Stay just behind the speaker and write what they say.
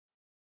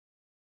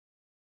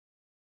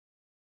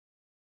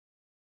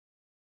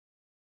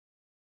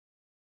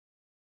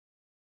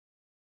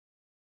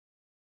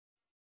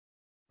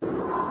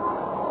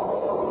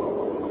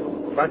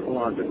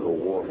Psychological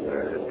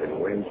warfare has been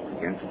waged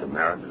against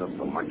America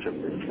for much of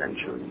this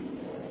century.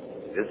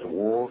 This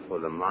war for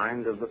the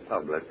mind of the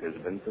public has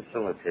been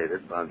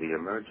facilitated by the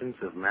emergence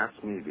of mass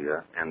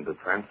media and the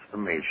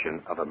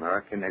transformation of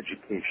American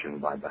education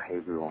by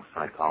behavioral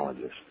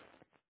psychologists.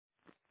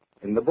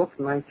 In the book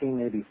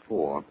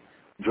 1984,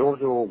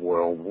 George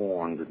Orwell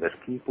warned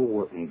that people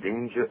were in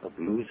danger of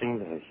losing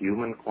their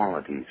human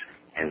qualities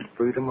and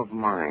freedom of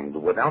mind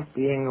without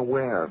being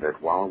aware of it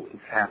while it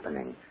was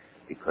happening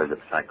because of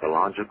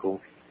psychological,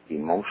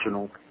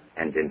 emotional,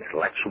 and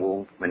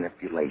intellectual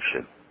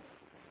manipulation.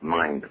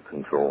 Mind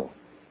control.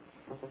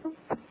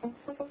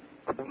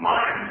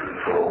 Mind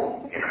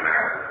control in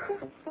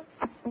America.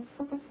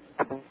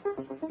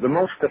 The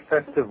most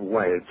effective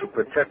way to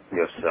protect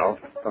yourself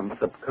from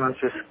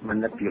subconscious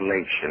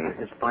manipulation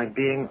is by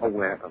being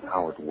aware of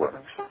how it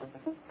works.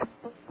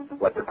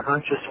 What the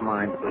conscious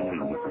mind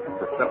believes,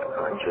 the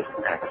subconscious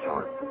acts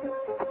on.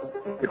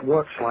 It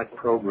works like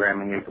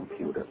programming a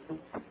computer.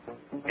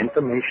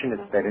 Information is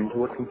fed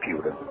into a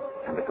computer,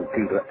 and the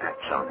computer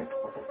acts on it.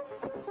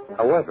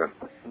 However,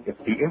 if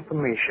the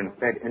information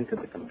fed into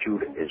the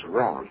computer is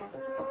wrong,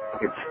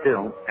 it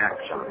still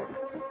acts on it.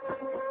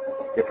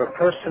 If a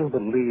person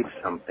believes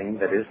something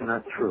that is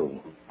not true,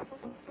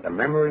 the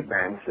memory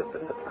banks of the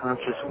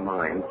subconscious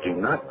mind do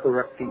not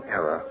correct the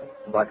error,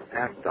 but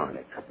act on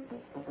it.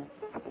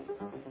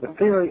 The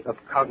theory of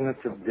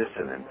cognitive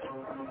dissonance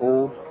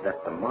holds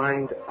that the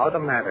mind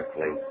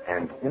automatically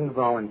and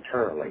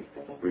involuntarily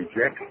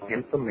rejects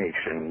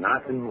information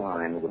not in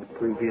line with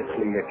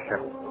previously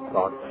accepted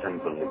thoughts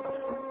and beliefs.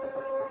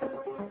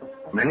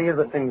 Many of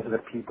the things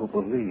that people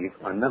believe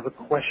are never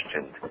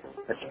questioned,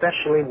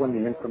 especially when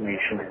the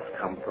information has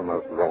come from a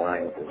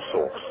reliable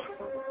source.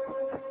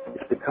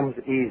 It becomes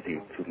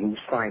easy to lose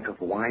sight of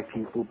why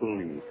people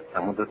believe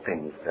some of the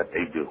things that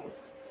they do.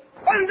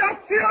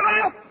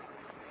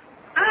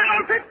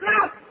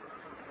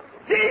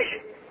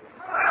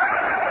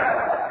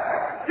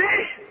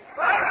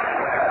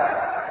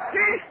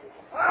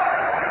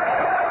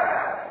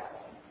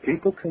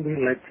 People can be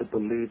led to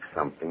believe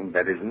something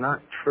that is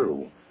not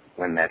true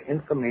when that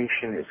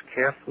information is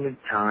carefully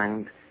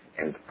timed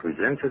and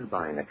presented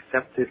by an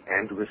accepted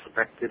and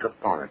respected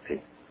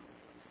authority.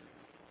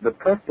 The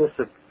purpose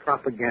of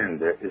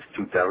propaganda is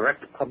to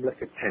direct public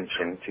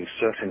attention to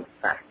certain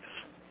facts.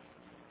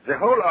 The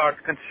whole art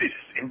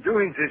consists in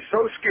doing this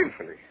so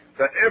skillfully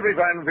that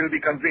everyone will be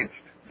convinced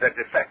that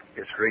the fact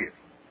is real,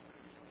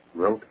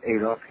 wrote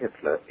Adolf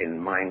Hitler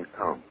in Mein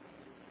Kampf.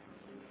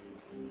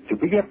 To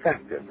be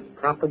effective,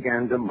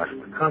 propaganda must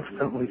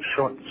constantly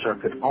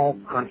short-circuit all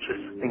conscious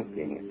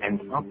thinking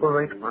and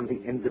operate on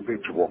the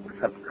individual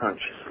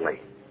subconsciously.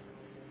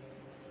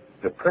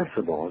 The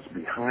principles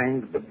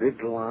behind the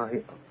big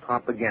lie of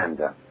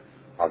propaganda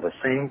are the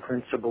same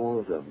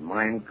principles of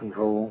mind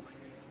control,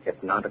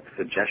 hypnotic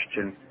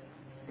suggestion,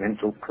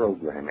 mental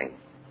programming,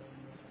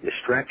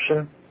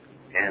 distraction,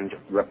 and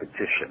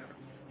repetition.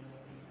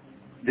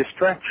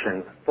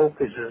 Distraction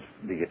focuses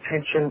the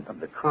attention of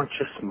the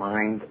conscious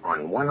mind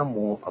on one or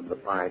more of the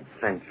five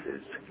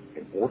senses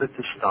in order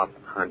to stop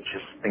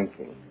conscious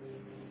thinking,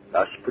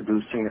 thus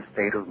producing a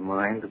state of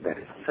mind that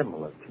is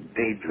similar to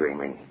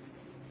daydreaming.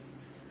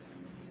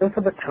 Think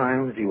of the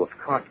times you have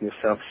caught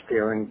yourself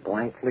staring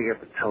blankly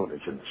at the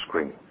television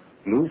screen,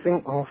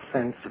 losing all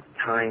sense of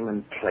time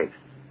and place.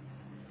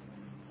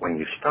 When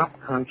you stop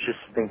conscious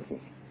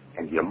thinking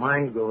and your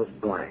mind goes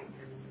blank,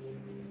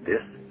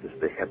 this is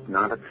the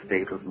hypnotic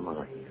state of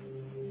mind.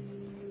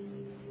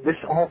 This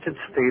altered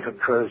state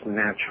occurs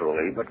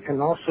naturally, but can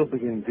also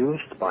be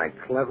induced by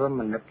clever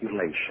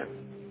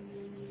manipulation.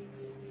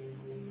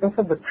 Think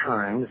of the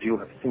times you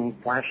have seen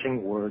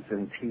flashing words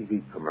in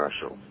TV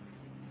commercials.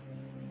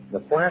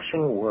 The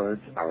flashing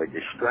words are a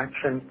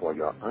distraction for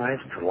your eyes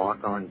to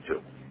lock onto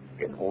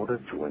in order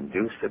to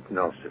induce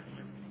hypnosis.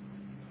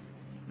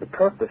 The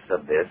purpose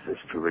of this is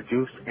to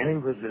reduce any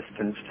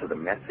resistance to the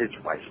message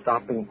by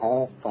stopping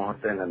all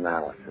thought and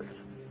analysis.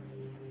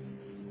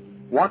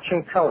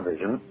 Watching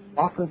television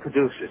often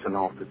produces an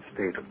altered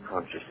state of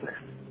consciousness.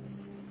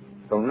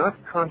 Though not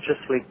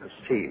consciously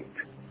perceived,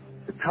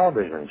 the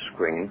television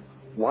screen,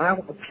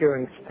 while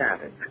appearing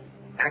static,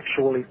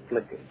 actually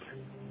flickers.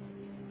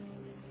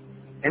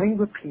 Any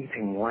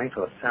repeating light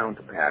or sound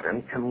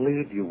pattern can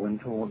lead you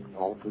into an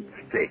altered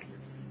state.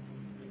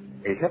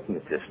 A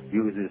hypnotist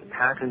uses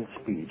pattern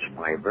speech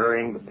by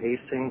varying the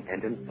pacing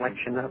and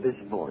inflection of his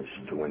voice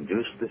to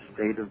induce the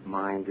state of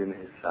mind in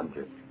his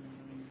subject.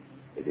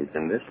 It is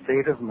in this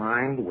state of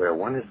mind where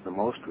one is the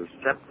most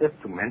receptive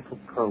to mental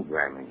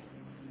programming.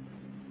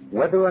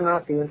 Whether or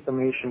not the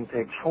information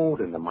takes hold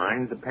in the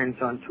mind depends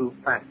on two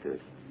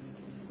factors: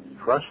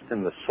 trust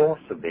in the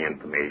source of the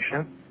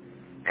information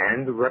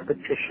and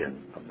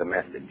repetition of the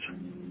message.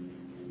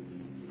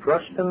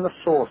 Trust in the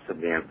source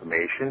of the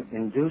information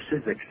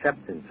induces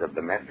acceptance of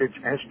the message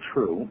as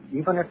true,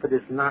 even if it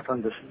is not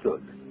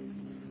understood.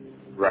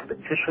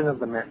 Repetition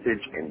of the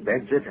message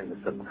embeds it in the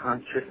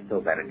subconscious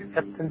so that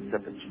acceptance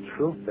of its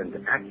truth and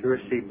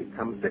accuracy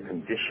becomes a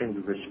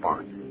conditioned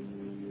response.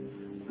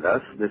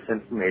 Thus, this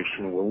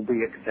information will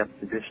be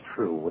accepted as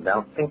true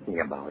without thinking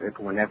about it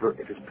whenever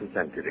it is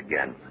presented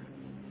again.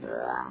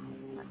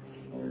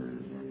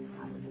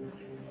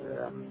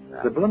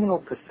 Subliminal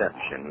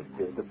perception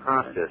is the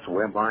process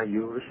whereby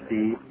you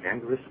receive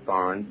and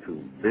respond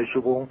to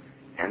visual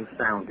and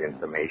sound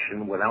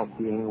information without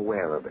being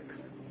aware of it.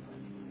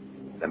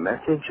 The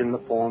message in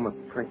the form of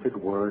printed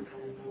words,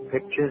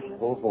 pictures,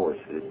 or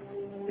voices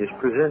is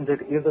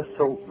presented either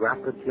so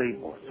rapidly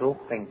or so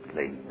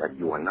faintly that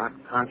you are not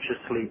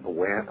consciously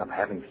aware of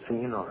having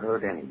seen or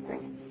heard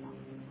anything.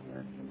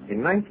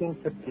 In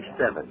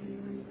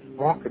 1957,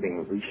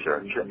 marketing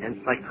researcher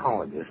and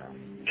psychologist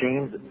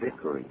James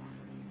Vickery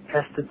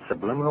tested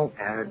subliminal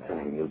ads in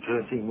a New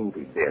Jersey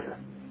movie theater.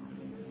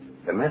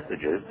 The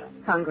messages,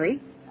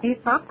 hungry,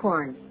 eat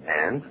popcorn,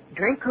 and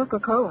drink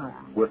Coca-Cola,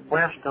 were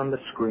flashed on the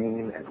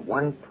screen at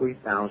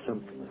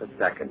 1/3000th of a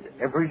second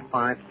every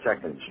 5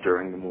 seconds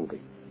during the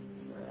movie.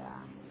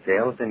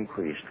 Sales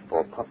increased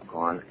for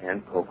popcorn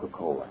and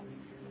Coca-Cola.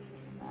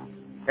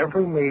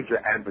 Every major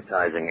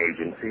advertising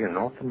agency in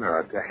North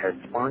America has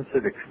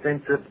sponsored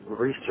extensive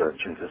research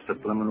into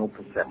subliminal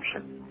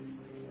perception.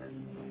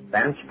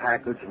 Vance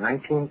Packard's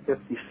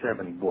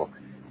 1957 book,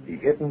 The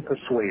Hidden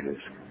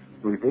Persuaders,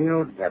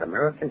 revealed that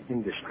American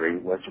industry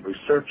was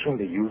researching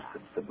the use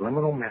of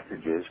subliminal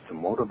messages to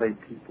motivate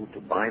people to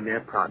buy their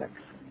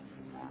products.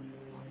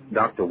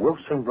 Dr.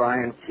 Wilson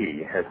Bryan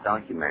Key has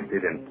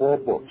documented in 4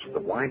 books the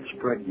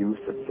widespread use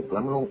of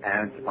subliminal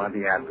ads by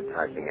the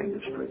advertising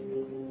industry.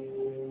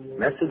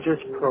 Messages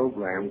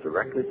programmed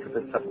directly to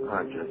the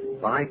subconscious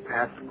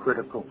bypass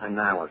critical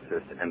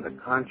analysis and the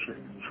conscious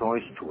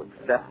choice to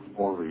accept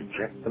or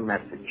reject the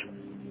message.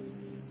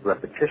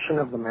 Repetition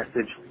of the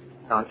message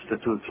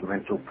constitutes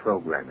mental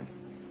programming.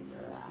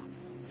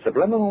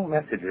 Subliminal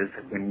messages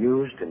have been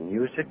used in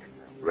music,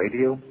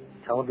 radio,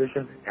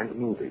 television, and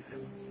movies.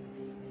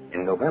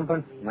 In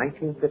November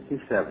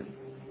 1957,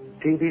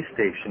 TV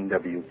station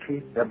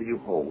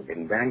WTWO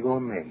in Bangor,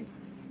 Maine,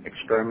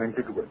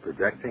 experimented with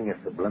projecting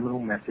a subliminal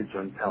message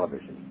on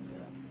television.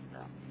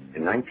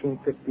 In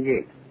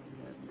 1958,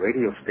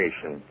 radio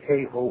station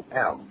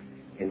KOL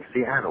in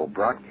Seattle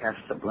broadcast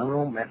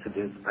subliminal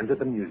messages under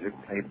the music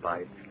played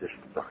by disc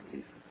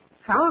jockeys.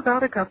 How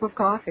about a cup of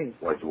coffee?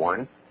 Was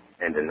one,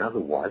 and another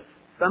was,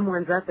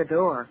 someone's at the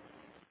door.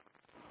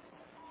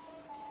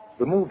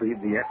 The movie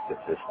The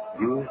Exorcist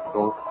used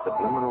both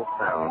subliminal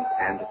sound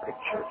and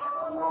pictures.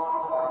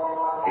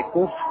 A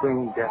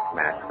full-screen death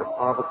mask of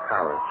Father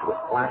Karras was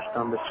flashed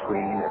on the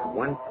screen at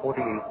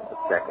 1/48th of a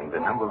second a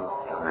number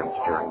of times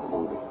during the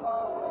movie.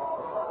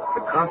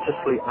 The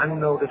consciously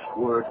unnoticed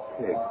word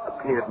pig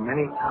appeared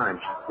many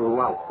times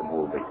throughout the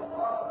movie.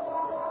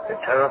 The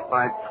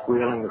terrified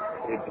squealing of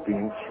pigs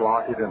being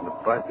slaughtered and the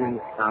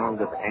buzzing sound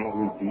of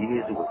angry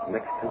bees was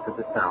mixed into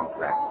the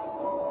soundtrack.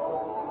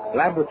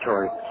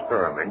 Laboratory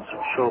experiments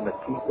show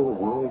that people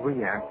will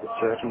react to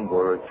certain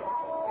words,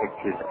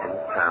 pictures, and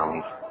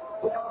sounds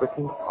with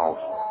quickened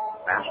pulse,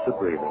 faster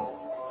breathing,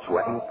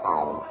 sweating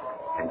palms,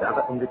 and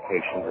other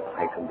indications of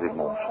heightened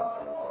emotion.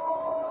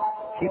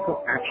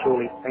 People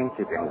actually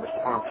fainted in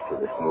response to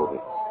this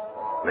movie.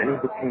 Many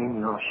became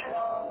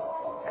nauseous,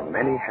 and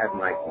many had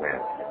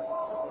nightmares.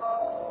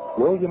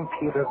 William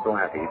Peter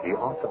Blatty, the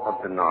author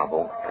of the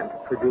novel and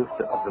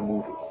producer of the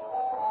movie,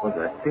 was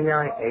a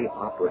CIA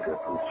operative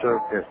who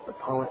served as the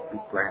policy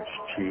branch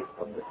chief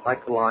of the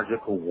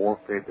Psychological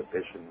Warfare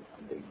Division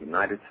of the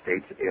United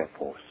States Air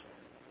Force.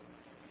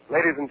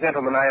 Ladies and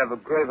gentlemen, I have a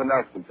grave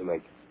announcement to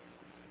make.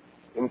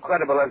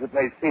 Incredible as it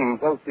may seem,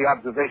 both the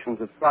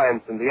observations of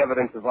science and the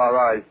evidence of our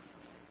eyes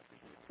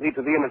lead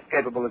to the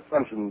inescapable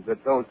assumption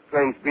that those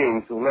strange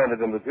beings who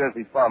landed in the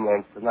Jersey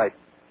farmlands tonight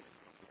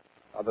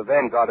are the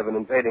vanguard of an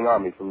invading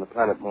army from the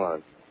planet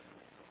Mars.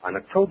 On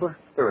October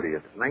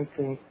 30th,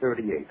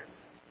 1938,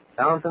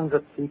 thousands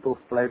of people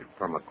fled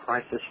from a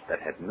crisis that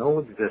had no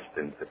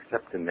existence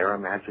except in their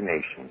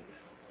imaginations.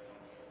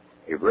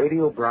 A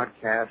radio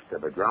broadcast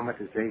of a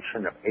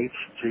dramatization of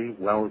H.G.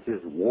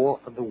 Wells' War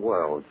of the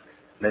Worlds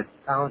led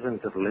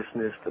thousands of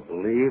listeners to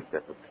believe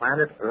that the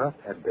planet Earth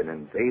had been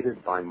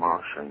invaded by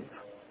Martians.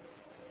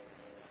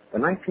 The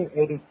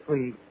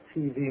 1983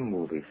 TV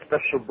movie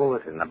Special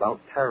Bulletin about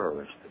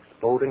terrorists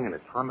exploding an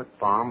atomic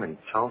bomb in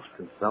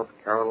Charleston, South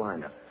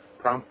Carolina,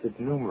 prompted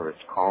numerous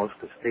calls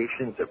to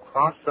stations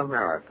across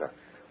America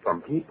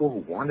from people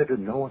who wanted to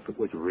know if it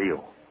was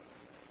real.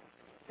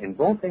 In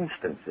both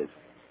instances,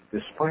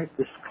 despite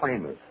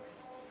disclaimers,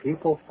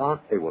 people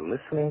thought they were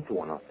listening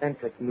to an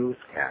authentic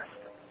newscast.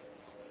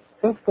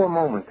 Think for a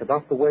moment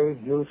about the way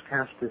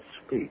newscasters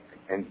speak,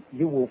 and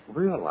you will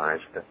realize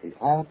that they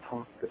all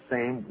talk the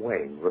same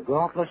way,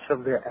 regardless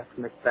of their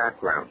ethnic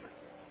background.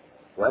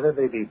 Whether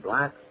they be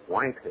black,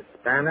 white,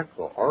 Hispanic,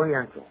 or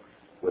Oriental,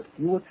 with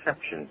few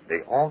exceptions,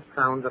 they all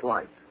sound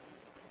alike.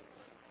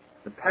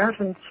 The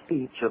patterned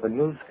speech of a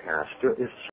newscaster is